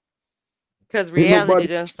tonight. Cause ain't reality nobody,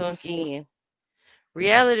 done sunk in.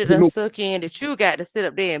 Reality ain't done no, sunk in that you got to sit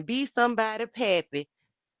up there and be somebody pappy.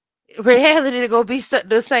 Reality to go be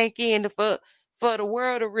to sink in for the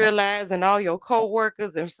world to realize, and all your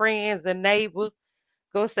co-workers and friends and neighbors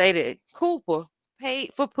go say that Cooper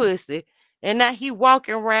paid for pussy, and now he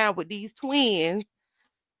walking around with these twins,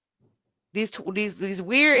 these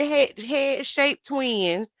weird head shaped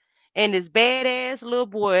twins, and this badass little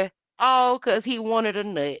boy, all because he wanted a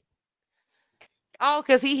nut, all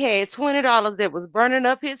because he had $20 that was burning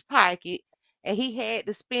up his pocket, and he had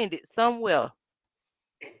to spend it somewhere.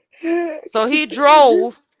 So he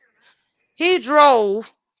drove to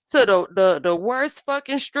the worst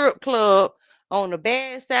fucking strip club on the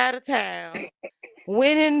bad side of town,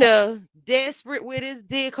 went in there desperate with his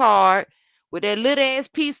dick hard, with that little ass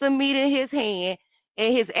piece of meat in his hand,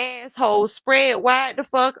 and his asshole spread wide the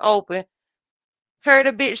fuck open. Heard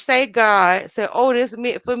a bitch say God, said, "Oh, this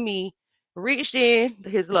meant for me." Reached in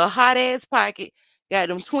his little hot ass pocket, got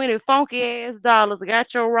them 20 funky ass dollars,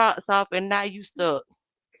 got your rocks off, and now you stuck.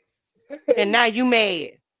 And now you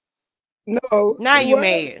mad. No, Now you what?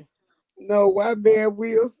 mad. No, why Van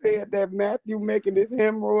Will said that Matthew making his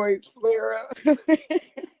hemorrhoids flare up.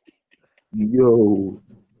 yo,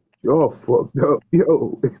 y'all fucked up,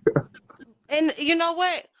 yo. And you know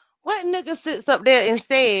what? What nigga sits up there and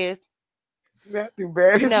says, Matthew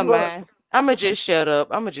bad as never fuck. mind. I'ma just shut up.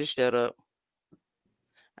 I'ma just shut up.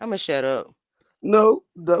 I'ma shut up. No,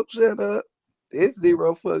 don't shut up. It's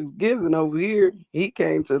zero fucks given over here. He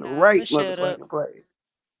came to the Nah, I'ma right shut up. motherfucking place.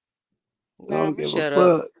 I Nah, don't I'ma give a shut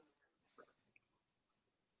up. fuck.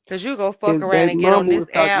 Cause you go fuck His around baby and get on mama this was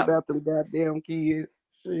talking app. about them goddamn kids.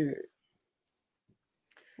 Shit.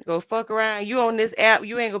 Go fuck around. You on this app,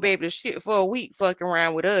 you ain't gonna be able to shit for a week fucking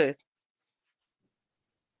around with us.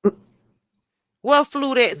 What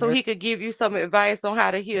flew that so he could give you some advice on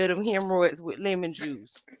how to heal them hemorrhoids with lemon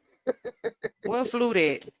juice? What flew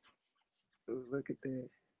that? Look at that.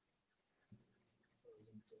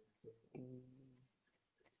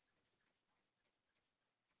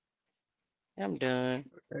 I'm done.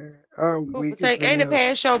 I'm Cooper, weak as ain't it hell.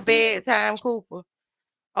 past your bedtime, Cooper?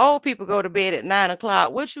 Old people go to bed at 9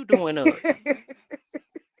 o'clock. What you doing up?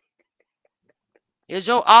 Is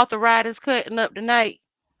your arthritis cutting up tonight?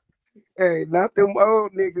 Hey, not them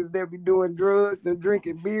old niggas that be doing drugs and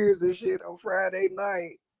drinking beers and shit on Friday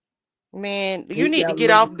night. Man, you He need to got a get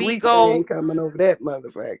little off sweet Bigo. thing coming over that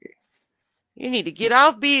motherfucker. You need to get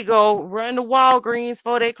off Bigo, run to Walgreens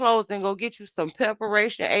before they close, and go get you some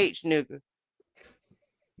Preparation H, nigga.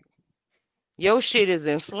 Your shit is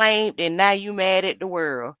inflamed, and now you mad at the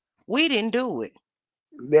world. We didn't do it.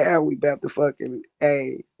 Now we about to fucking,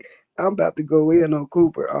 hey, I'm about to go in on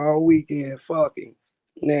Cooper all weekend fucking.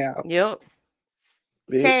 Now, Yep.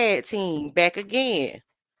 bitch. Tag team back again.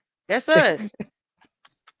 That's us.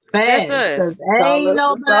 That's Fast, us. cause Call us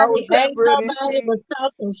the salt and ain't pepper of this nobody shit. was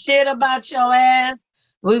talking shit about your ass.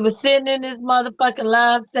 We was sitting in this motherfucking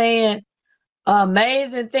live saying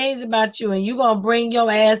amazing things about you, and you gonna bring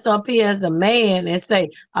your ass up here as a man and say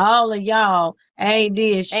all of y'all ain't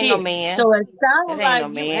did Ain't no shit. man. So it It sounds ain't like no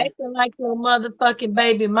you man. acting like your motherfucking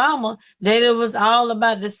baby mama that it was all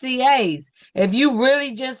about the CAs. If you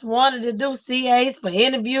really just wanted to do CAs for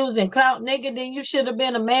interviews and clout nigga, then you should have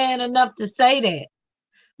been a man enough to say that.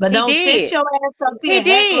 But He don't sit did. your ass up He here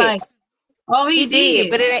and act did. like, oh, He he did, did.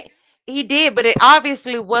 but it ain't. He did, but it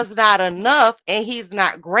obviously was not enough, and he's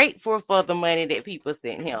not grateful for the money that people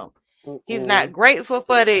sent him. He's not Mm-mm. grateful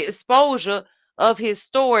for the exposure of his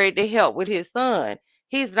story to help with his son.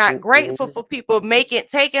 He's not grateful Mm-mm. for people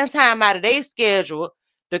taking time out of their schedule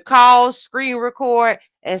to call, screen record,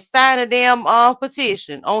 and sign a damn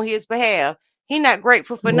petition on his behalf. He not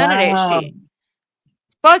grateful for none of that Wow. shit.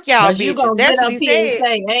 Fuck y'all But you bitches. gonna get That's what up he here and said.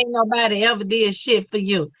 say, ain't nobody ever did shit for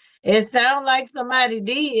you. It sounds like somebody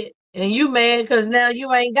did, and you mad because now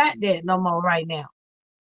you ain't got that no more right now.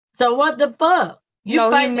 So what the fuck? You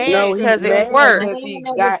No, he fighting mad No, against he because it the mad worked. because hand he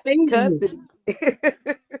that was got feeding you. custody.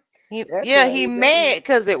 That's Yeah, why he he mad mad.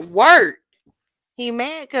 because it worked. He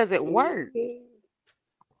mad because it worked. Mhm.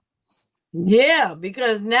 Yeah,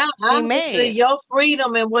 because now He obviously mad. your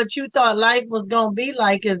freedom and what you thought life was gonna be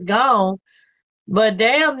like is gone. But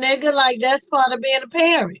damn nigga, like that's part of being a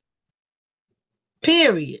parent.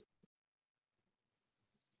 Period.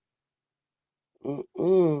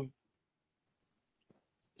 Mm-mm.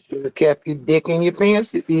 Should have kept your dick in your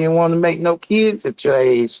pants if you didn't want to make no kids at your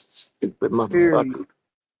age, stupid Period. motherfucker.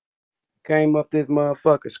 Came up this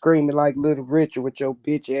motherfucker screaming like Little Richard with your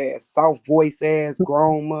bitch ass, soft voice ass,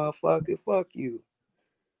 grown motherfucker. Fuck you,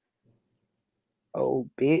 old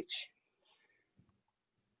bitch.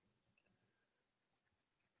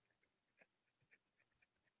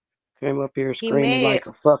 Came up here He screaming mad. like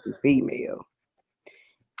a fucking female.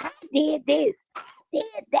 I did this. I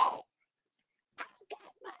did that.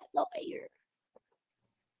 Lawyer.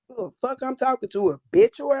 Who the fuck I'm talking to? A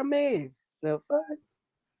bitch or a man? The fuck?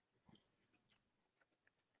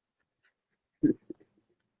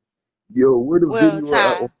 Yo, where the Well, video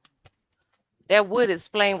at? Ty, that would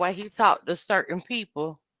explain why he talked to certain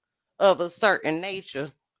people of a certain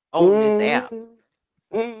nature on this app. Mm,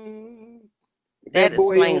 mm. That That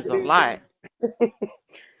boy explains over a there. lot.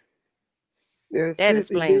 That That sissy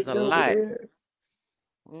explains a bitch over lot. there.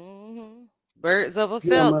 Birds of a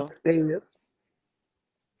Him feather. upstairs.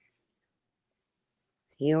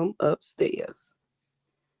 Him upstairs.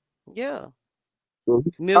 Yeah. So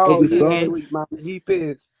he Milky Oh nigga yeah, died. cookie. sweet mama. He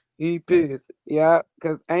pissed. He pissed. Yeah,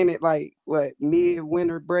 cause ain't it like what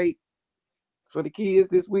mid-winter break for the kids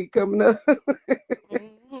this week coming up?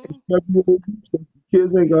 hmm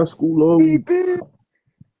Kids ain't got school all He week. pissed.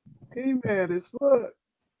 He mad as fuck.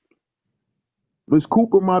 Miss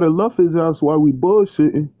Cooper might have left his house while we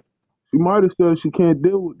bullshitting. She might have said she can't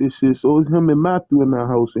deal with this shit, so it's him and Matthew in that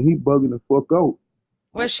house, and he bugging the fuck out.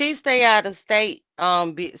 Well, she stay out of state,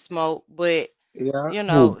 Big Smoke, but Yeah, you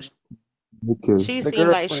Oh, know, okay. she the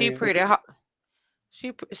seemed like she girlfriend. pretty hard.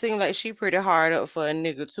 Seemed like she pretty hard up for a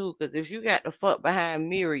nigga too. Cause if you got the fuck behind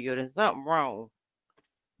Muriel, then something wrong.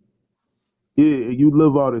 Yeah, and you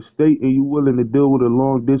live out of state and you willing to deal with a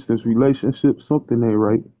long distance relationship, something ain't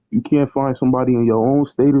right. You can't find somebody in your own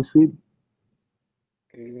state or city.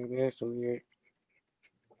 Yeah, that's weird.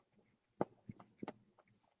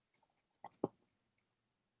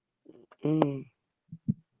 Mm.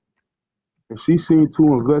 And she seemed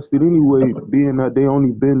too invested anyway, being that they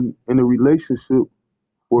only been in a relationship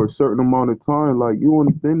for a certain amount of time. Like you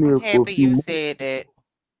only been I'm there for a happy few you months. said that.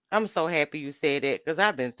 I'm so happy you said that because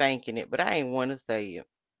I've been thinking it, but I ain't want to say it.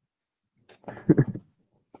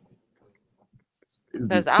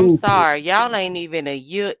 It's the Because I'm truth. sorry, y'all ain't even a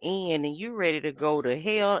year in and you ready to go to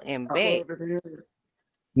hell and How back. old it is?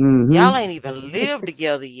 Y'all Mm-hmm. ain't even lived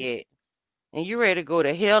together yet. And you ready to go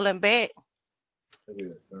to hell and back?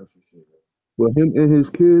 But him and his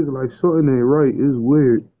kids, like something ain't right. It's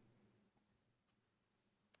weird.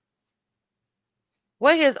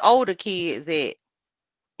 Where his older kids at?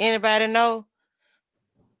 Anybody know?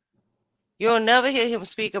 You'll never hear him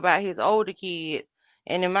speak about his older kids.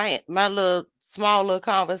 And in my little small little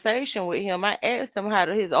conversation with him, I asked him how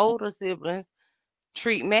do his older siblings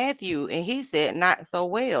treat Matthew, and he said not so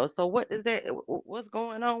well. So what is that? What's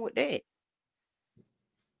going on with that?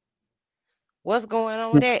 What's going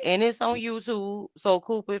on with that? And it's on YouTube. So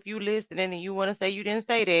Cooper, if you listening and you want to say you didn't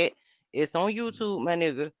say that, it's on YouTube, my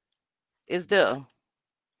nigga. It's there.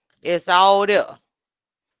 It's all there.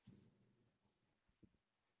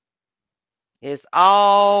 It's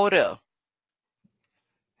all there.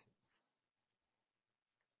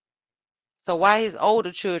 So why his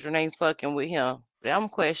older children ain't fucking with him? I'm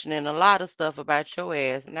questioning a lot of stuff about your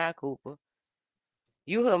ass now, Cooper.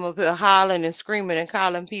 You him up here hollering and screaming and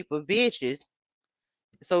calling people bitches.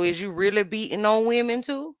 So is you really beating on women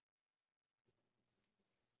too?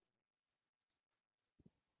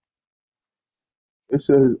 It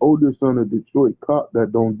said his oldest son a Detroit cop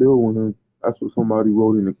that don't deal with him. That's what somebody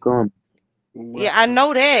wrote in the comments. Yeah, I Wow.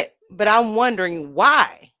 know that, but I'm wondering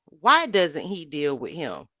why. Why doesn't he deal with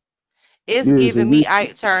him? It's Yeah, cause giving me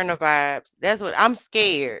Ike Turner vibes. That's what I'm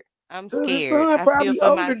scared. I'm Cause his scared. son I feel probably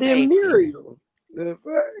for my older than safety. Muriel. The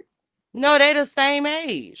fuck? No, they the same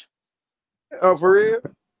age. Oh, for real?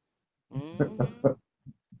 Hmm.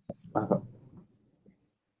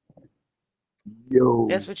 yo,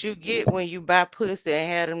 That's what you get when you buy pussy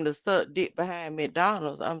and have them to suck dick behind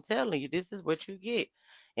McDonald's. I'm telling you, this is what you get.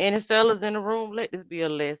 Any fellas in the room, let this be a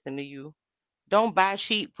lesson to you. Don't buy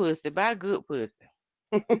cheap pussy. Buy good pussy.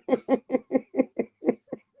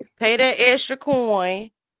 Pay that extra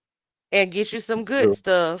coin and get you some good yo,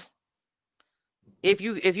 stuff. If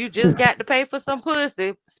you just got to pay for some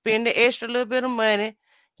pussy, spend the extra little bit of money,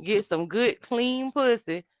 get some good clean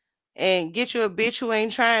pussy, and get you a bitch who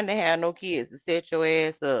ain't trying to have no kids to set your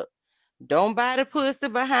ass up. Don't buy the pussy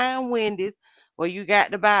behind Wendy's where you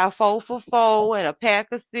got to buy a 4 for $4 and a pack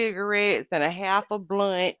of cigarettes and a half a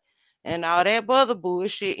blunt and all that other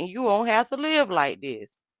bullshit, and you won't have to live like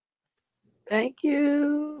this. Thank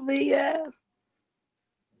you, Leah.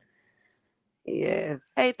 Yes.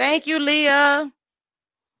 Hey, thank you, Leah.